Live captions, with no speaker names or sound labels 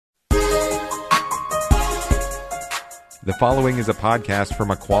The following is a podcast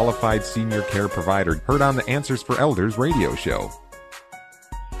from a qualified senior care provider heard on the Answers for Elders radio show.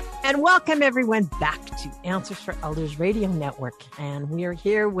 And welcome everyone back to Answers for Elders Radio Network. And we are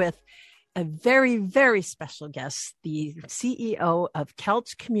here with a very, very special guest, the CEO of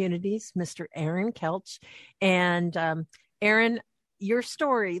Kelch Communities, Mr. Aaron Kelch. And Aaron, your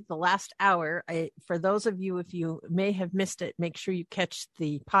story, the last hour, for those of you, if you may have missed it, make sure you catch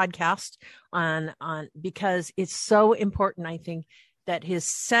the podcast on because it's so important, I think, that has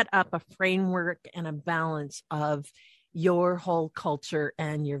set up a framework and a balance of your whole culture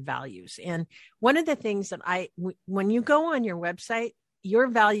and your values. And one of the things that when you go on your website, your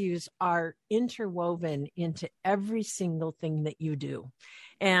values are interwoven into every single thing that you do.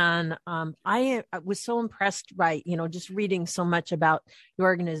 And I was so impressed by, just reading so much about your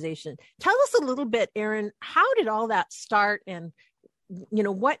organization. Tell us a little bit, Aaron, how did all that start? And,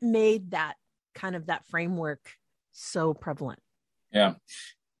 what made that kind of that framework so prevalent? Yeah.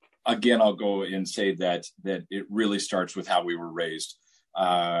 Again, I'll go and say that it really starts with how we were raised.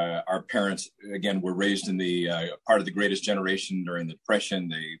 Our parents, again, were raised in the part of the greatest generation during the Depression.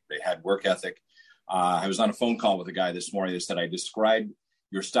 They had work ethic. I was on a phone call with a guy this morning that said, I described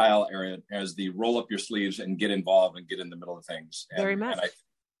your style, Aaron, as the roll up your sleeves and get involved and get in the middle of things. Very much. And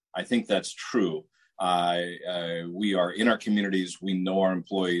I think that's true. We are in our communities. We know our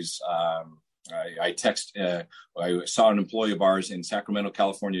employees. I saw an employee of ours in Sacramento,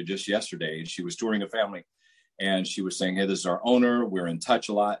 California just yesterday, and she was touring a family. And she was saying, hey, this is our owner. We're in touch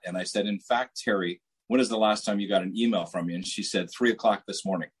a lot. And I said, in fact, Terry, when is the last time you got an email from me? And she said, 3:00 this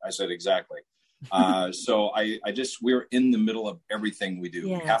morning. I said, exactly. So we're in the middle of everything we do.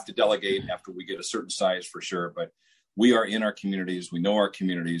 Yeah. We have to delegate after we get a certain size for sure. But we are in our communities. We know our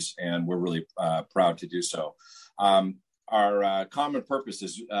communities, and we're really proud to do so. Our common purpose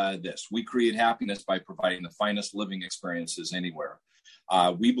is this. We create happiness by providing the finest living experiences anywhere.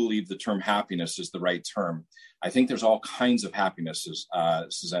 We believe the term happiness is the right term. I think there's all kinds of happinesses,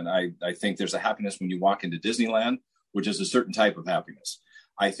 Suzanne. I think there's a happiness when you walk into Disneyland, which is a certain type of happiness.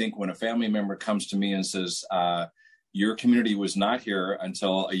 I think when a family member comes to me and says, your community was not here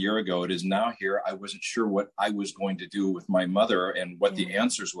until a year ago. It is now here. I wasn't sure what I was going to do with my mother and what the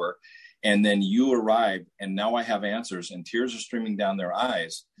answers were. And then you arrived, and now I have answers, and tears are streaming down their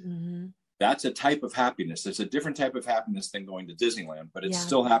eyes. Mm-hmm. That's a type of happiness. It's a different type of happiness than going to Disneyland, but it's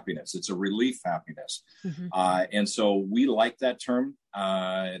still happiness. It's a relief happiness. Mm-hmm. And so we like that term,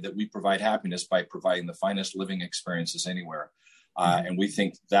 that we provide happiness by providing the finest living experiences anywhere. And we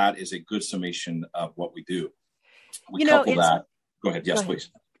think that is a good summation of what we do. We couple that. Go ahead. Yes, please.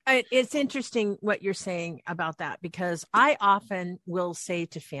 It's interesting what you're saying about that, because I often will say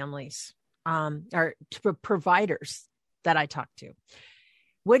to families or to providers that I talk to,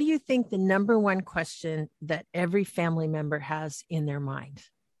 what do you think the number one question that every family member has in their mind?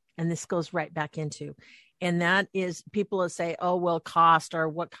 And this goes right back into, and that is, people will say, oh, well, cost or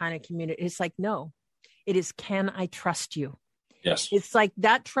what kind of community. It's like, no, it is, can I trust you? Yes. It's like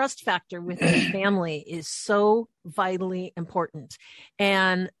that trust factor within family is so vitally important.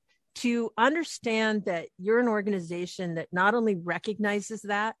 And to understand that you're an organization that not only recognizes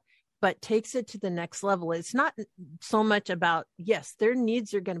that, but takes it to the next level. It's not so much about, yes, their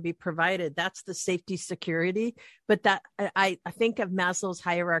needs are going to be provided. That's the safety, security. But that I think of Maslow's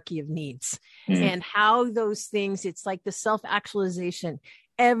hierarchy of needs and how those things, it's like the self-actualization.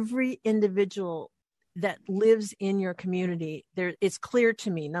 Every individual that lives in your community, it's clear to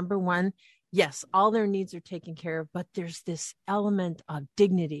me, number one, yes, all their needs are taken care of, but there's this element of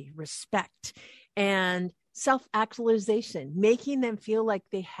dignity, respect, and self-actualization, making them feel like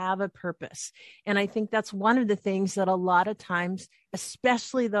they have a purpose. And I think that's one of the things that a lot of times,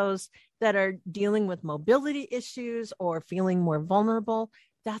 especially those that are dealing with mobility issues or feeling more vulnerable,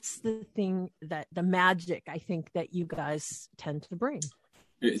 that's the thing, that the magic, I think, that you guys tend to bring.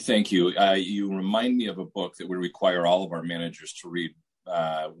 Thank you. You remind me of a book that we require all of our managers to read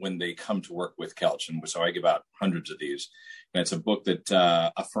when they come to work with Kelch. And so I give out hundreds of these. And it's a book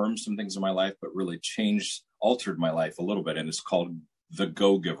that affirms some things in my life, but really altered my life a little bit. And it's called The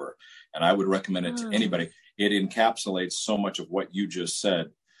Go-Giver. And I would recommend it to anybody. It encapsulates so much of what you just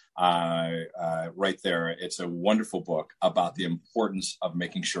said right there. It's a wonderful book about the importance of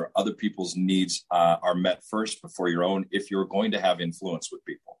making sure other people's needs are met first before your own, if you're going to have influence with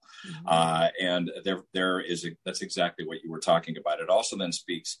people. And that's exactly what you were talking about. It also then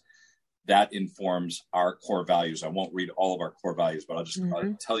speaks, that informs our core values. I won't read all of our core values, but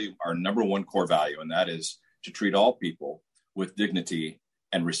I'll tell you our number one core value, and that is to treat all people with dignity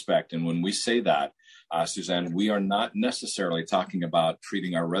and respect. And when we say that, Suzanne, we are not necessarily talking about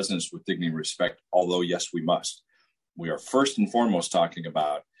treating our residents with dignity and respect, although, yes, we must. We are first and foremost talking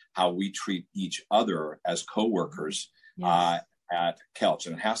about how we treat each other as coworkers at Kelch.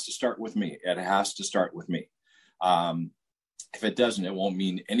 And it has to start with me. It has to start with me. If it doesn't, it won't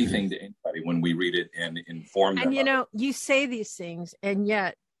mean anything to anybody when we read it and inform them. And, you say these things, and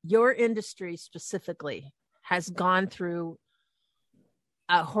yet your industry specifically has gone through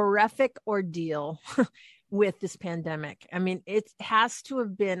a horrific ordeal with this pandemic. I mean, it has to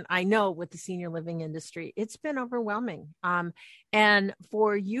have been, I know with the senior living industry, it's been overwhelming. And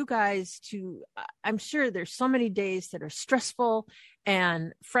for you guys to, I'm sure there's so many days that are stressful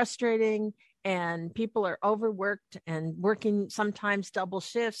and frustrating, and people are overworked and working sometimes double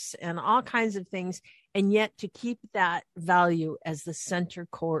shifts and all kinds of things. And yet to keep that value as the center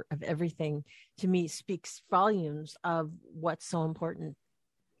core of everything, to me, speaks volumes of what's so important.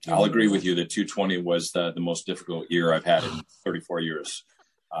 I'll agree with you that 2020 was the most difficult year I've had in 34 years.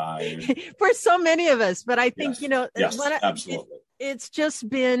 For so many of us, but I think, yes, absolutely. It's just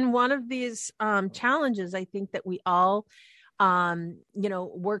been one of these challenges, I think, that we all,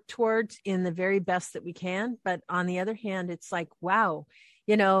 work towards in the very best that we can. But on the other hand, it's like, wow,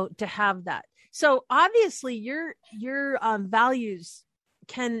 to have that. So obviously your values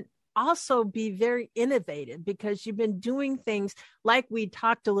can also be very innovative, because you've been doing things like we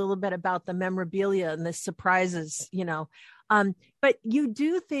talked a little bit about the memorabilia and the surprises, but you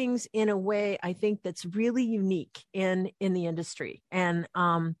do things in a way, I think, that's really unique in the industry. And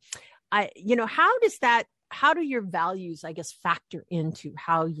how do your values, I guess, factor into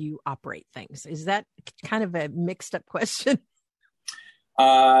how you operate things? Is that kind of a mixed up question?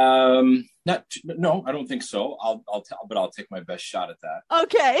 No, I don't think so. I'll take my best shot at that.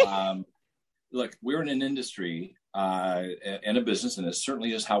 Okay. Look, we're in an industry and a business, and it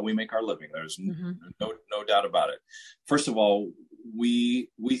certainly is how we make our living. There's no doubt about it. First of all, we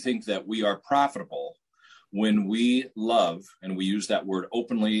think that we are profitable when we love, and we use that word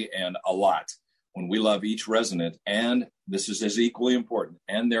openly and a lot, when we love each resident, and this is as equally important,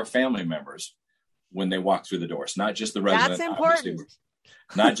 and their family members when they walk through the doors, not just the resident. That's important.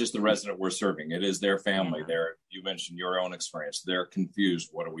 Not just the resident we're serving. It is their family. You mentioned your own experience. They're confused.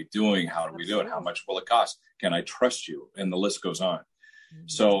 What are we doing? How do we do it? How much will it cost? Can I trust you? And the list goes on. Mm-hmm.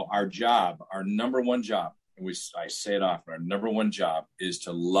 So our number one job, and I say it often, our number one job is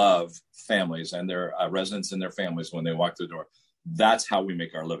to love families and their residents and their families when they walk through the door. That's how we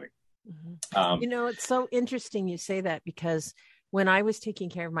make our living. Mm-hmm. It's so interesting you say that, because when I was taking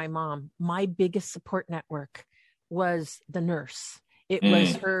care of my mom, my biggest support network was the nurse. It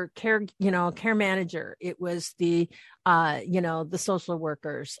was her care manager. It was the social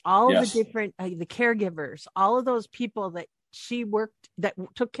workers, all the different, the caregivers, all of those people that that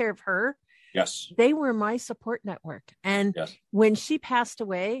took care of her. Yes. They were my support network. And when she passed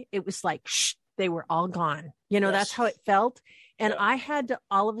away, it was like, they were all gone. That's how it felt. And I had to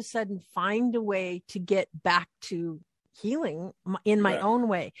all of a sudden find a way to get back to healing in my own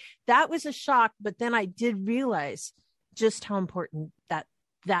way. That was a shock. But then I did realize just how important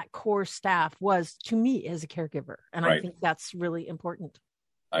that core staff was to me as a caregiver. And I think that's really important.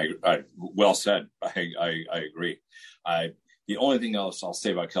 Well said. I agree. The only thing else I'll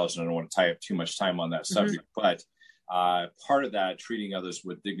say about Kelch, and I don't want to tie up too much time on that subject, but part of that, treating others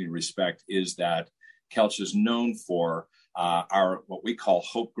with dignity and respect, is that Kelch is known for our, what we call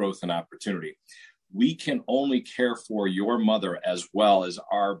hope, growth, and opportunity. We can only care for your mother as well as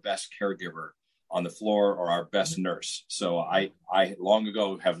our best caregiver on the floor or our best nurse. So I long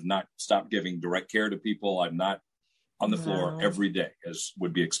ago have not stopped giving direct care to people. I'm not on the floor every day, as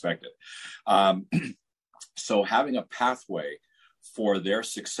would be expected. So having a pathway for their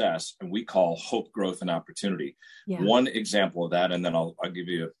success, and we call hope, growth, and opportunity. Yeah. One example of that, and then I'll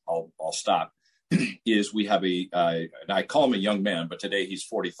stop, is we have and I call him a young man, but today he's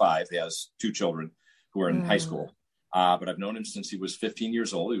 45. He has 2 children who are in high school. But I've known him since he was 15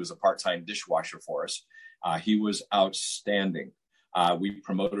 years old. He was a part-time dishwasher for us. He was outstanding. We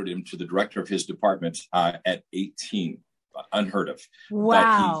promoted him to the director of his department at 18. Unheard of.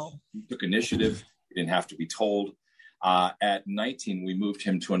 Wow. But he took initiative. He didn't have to be told. At 19, we moved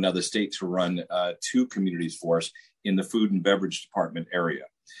him to another state to run 2 communities for us in the food and beverage department area.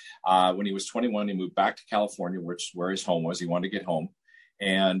 When he was 21, he moved back to California, where his home was. He wanted to get home.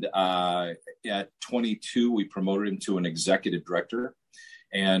 And at 22, we promoted him to an executive director.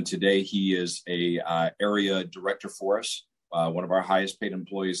 And today he is a area director for us, one of our highest paid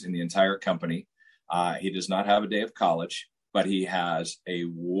employees in the entire company. He does not have a day of college, but he has a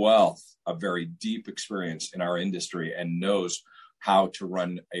wealth of very deep experience in our industry and knows how to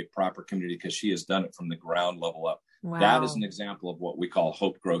run a proper community, because she has done it from the ground level up. Wow. That is an example of what we call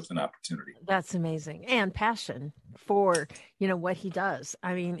hope, growth, and opportunity. That's amazing. And passion for, what he does.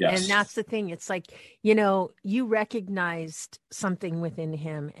 I mean, Yes. And that's the thing. It's like, you recognized something within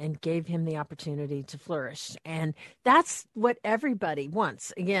him and gave him the opportunity to flourish. And that's what everybody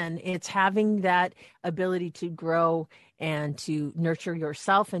wants. Again, it's having that ability to grow and to nurture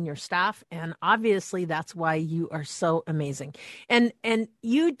yourself and your staff. And obviously that's why you are so amazing. And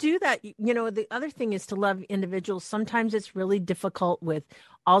you do that. The other thing is to love individuals. Sometimes it's really difficult with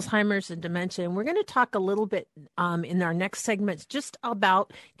Alzheimer's and dementia. And we're going to talk a little bit in our next segment just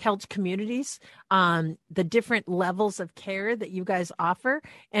about Kelch Communities, the different levels of care that you guys offer.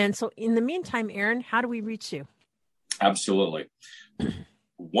 And so in the meantime, Aaron, how do we reach you? Absolutely.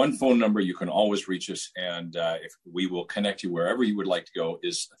 One phone number you can always reach us, and if we will connect you wherever you would like to go,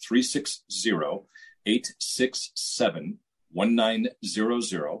 is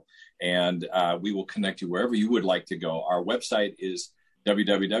 360-867-1900. And we will connect you wherever you would like to go. Our website is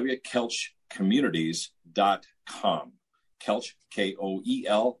www.kelchcommunities.com. Kelch,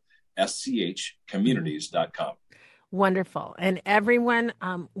 K-O-E-L-S-C-H, communities.com. Wonderful. And everyone,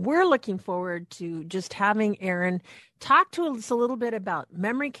 we're looking forward to just having Aaron talk to us a little bit about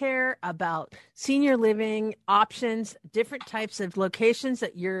memory care, about senior living options, different types of locations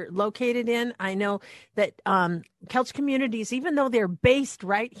that you're located in. I know that Kelch Communities, even though they're based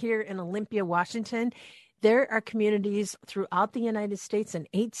right here in Olympia, Washington, there are communities throughout the United States and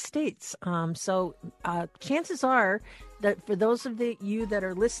 8 states. So chances are that for those of you that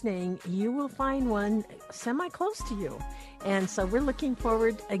are listening, you will find one semi-close to you. And so we're looking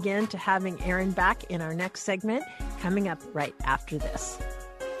forward again to having Aaron back in our next segment coming up right after this.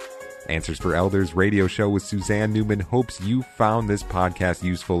 Answers for Elders radio show with Suzanne Newman hopes you found this podcast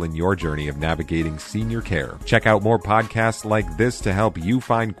useful in your journey of navigating senior care. Check out more podcasts like this to help you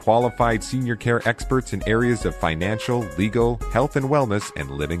find qualified senior care experts in areas of financial, legal, health and wellness,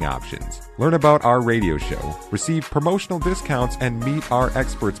 and living options. Learn about our radio show, receive promotional discounts, and meet our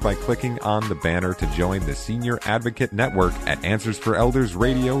experts by clicking on the banner to join the Senior Advocate Network at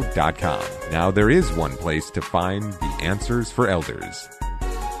AnswersForEldersRadio.com. Now there is one place to find the Answers for Elders.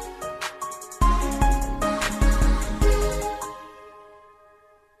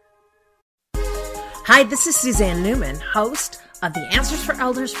 Hi, this is Suzanne Newman, host of the Answers for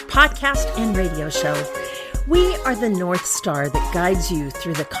Elders podcast and radio show. We are the North Star that guides you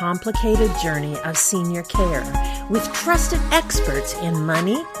through the complicated journey of senior care with trusted experts in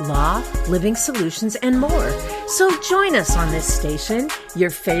money, law, living solutions, and more. So join us on this station, your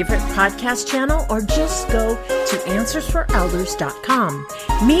favorite podcast channel, or just go to AnswersForElders.com.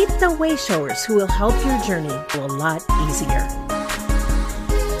 Meet the Wayshowers who will help your journey go a lot easier.